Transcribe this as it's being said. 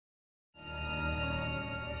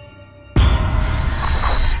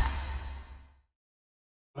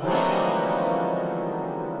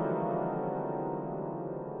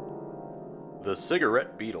The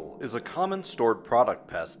cigarette beetle is a common stored product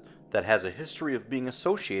pest that has a history of being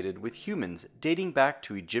associated with humans dating back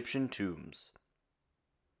to Egyptian tombs.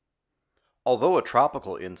 Although a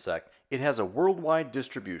tropical insect, it has a worldwide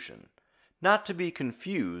distribution, not to be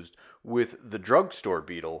confused with the drugstore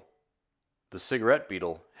beetle. The cigarette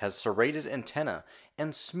beetle has serrated antennae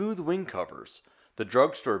and smooth wing covers. The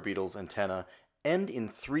drugstore beetle's antennae end in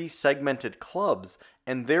three segmented clubs,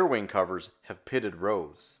 and their wing covers have pitted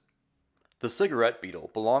rows. The cigarette beetle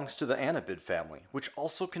belongs to the Anobiid family, which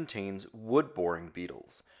also contains wood-boring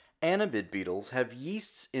beetles. Anobiid beetles have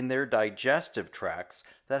yeasts in their digestive tracts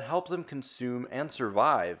that help them consume and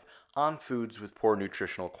survive on foods with poor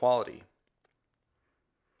nutritional quality.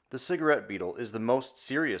 The cigarette beetle is the most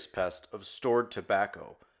serious pest of stored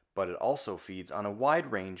tobacco, but it also feeds on a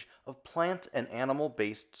wide range of plant and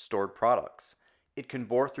animal-based stored products. It can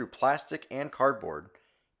bore through plastic and cardboard,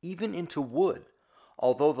 even into wood,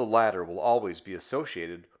 although the latter will always be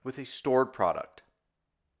associated with a stored product.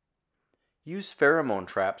 Use pheromone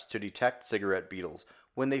traps to detect cigarette beetles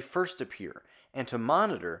when they first appear and to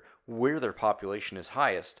monitor where their population is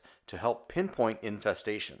highest to help pinpoint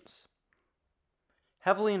infestations.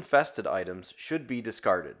 Heavily infested items should be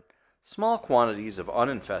discarded. Small quantities of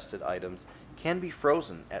uninfested items can be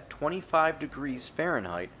frozen at 25 degrees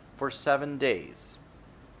Fahrenheit for 7 days,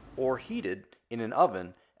 or heated in an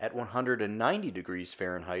oven at 190 degrees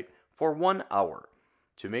Fahrenheit for 1 hour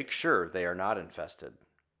to make sure they are not infested.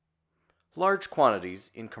 Large quantities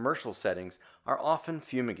in commercial settings are often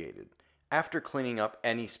fumigated. After cleaning up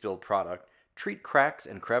any spilled product, treat cracks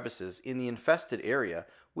and crevices in the infested area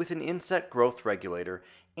with an insect growth regulator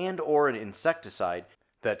and/or an insecticide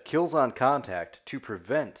that kills on contact to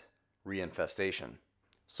prevent reinfestation.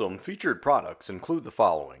 Some featured products include the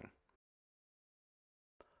following: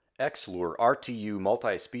 X-Lure RTU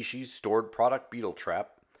multi-species stored product beetle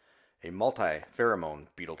trap, a multi-pheromone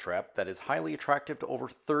beetle trap that is highly attractive to over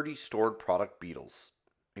 30 stored product beetles,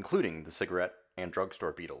 including the cigarette and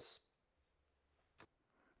drugstore beetles.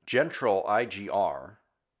 Gentrol IGR,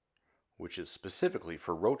 which is specifically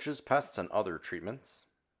for roaches, pests, and other treatments.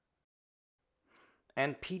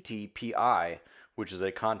 And PTPI, which is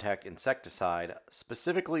a contact insecticide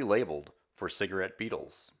specifically labeled for cigarette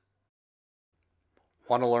beetles.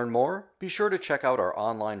 Want to learn more? Be sure to check out our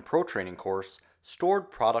online pro training course,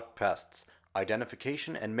 Stored Product Pests,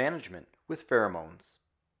 Identification and Management with Pheromones.